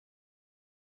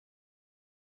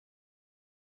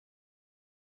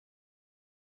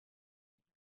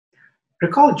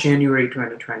Recall January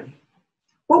 2020.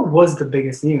 What was the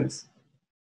biggest news?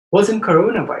 Wasn't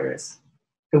coronavirus.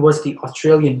 It was the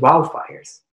Australian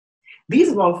wildfires.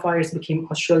 These wildfires became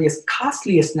Australia's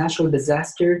costliest natural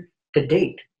disaster to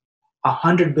date.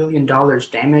 $100 billion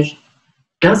damaged,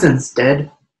 dozens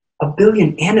dead, 1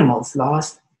 billion animals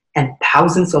lost, and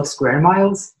thousands of square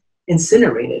miles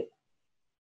incinerated.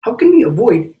 How can we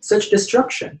avoid such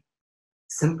destruction?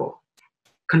 Simple.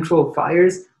 Control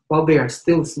fires while they are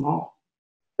still small.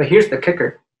 But here's the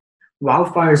kicker.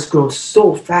 Wildfires grow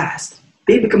so fast,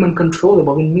 they become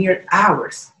uncontrollable in mere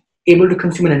hours, able to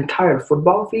consume an entire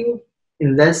football field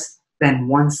in less than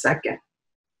 1 second.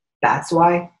 That's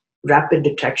why rapid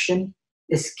detection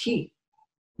is key.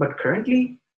 But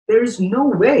currently, there is no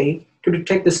way to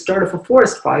detect the start of a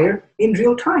forest fire in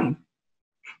real time.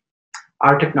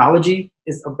 Our technology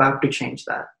is about to change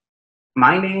that.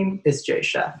 My name is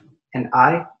Sheth, and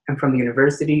I am from the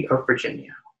University of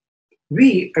Virginia.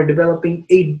 We are developing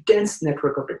a dense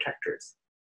network of detectors.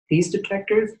 These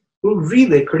detectors will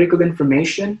relay critical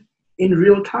information in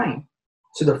real time,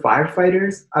 so the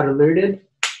firefighters are alerted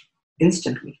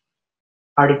instantly.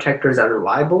 Our detectors are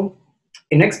reliable,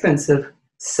 inexpensive,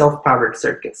 self-powered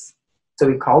circuits, so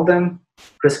we call them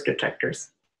risk detectors.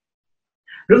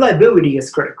 Reliability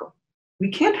is critical. We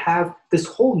can't have this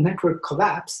whole network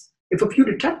collapse if a few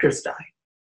detectors die.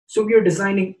 So we are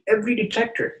designing every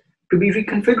detector to be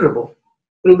reconfigurable.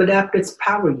 It will adapt its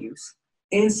power use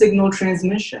and signal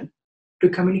transmission to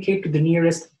communicate to the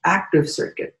nearest active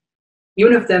circuit,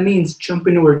 even if that means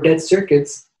jumping over dead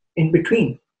circuits in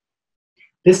between.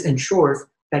 This ensures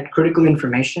that critical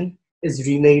information is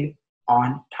relayed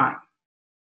on time.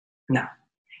 Now,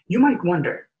 you might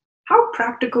wonder, how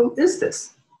practical is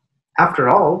this? After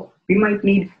all, we might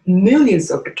need millions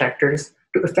of detectors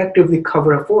to effectively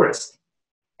cover a forest.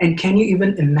 And can you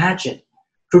even imagine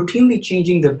routinely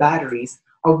changing the batteries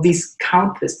of these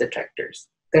countless detectors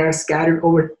that are scattered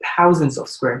over thousands of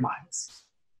square miles?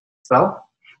 Well,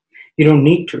 you don't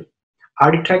need to.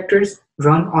 Our detectors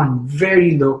run on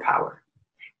very low power.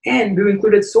 And we've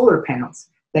included solar panels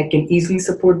that can easily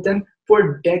support them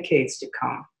for decades to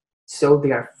come. So they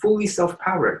are fully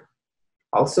self-powered.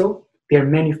 Also, they are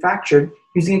manufactured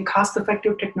using a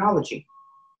cost-effective technology,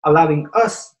 allowing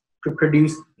us to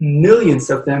produce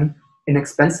millions of them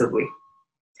inexpensively.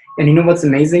 And you know what's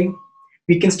amazing?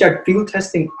 We can start field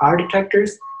testing our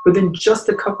detectors within just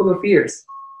a couple of years.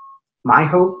 My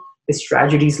hope is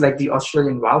tragedies like the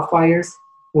Australian wildfires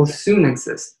will soon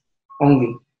exist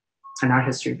only in our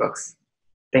history books.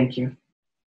 Thank you.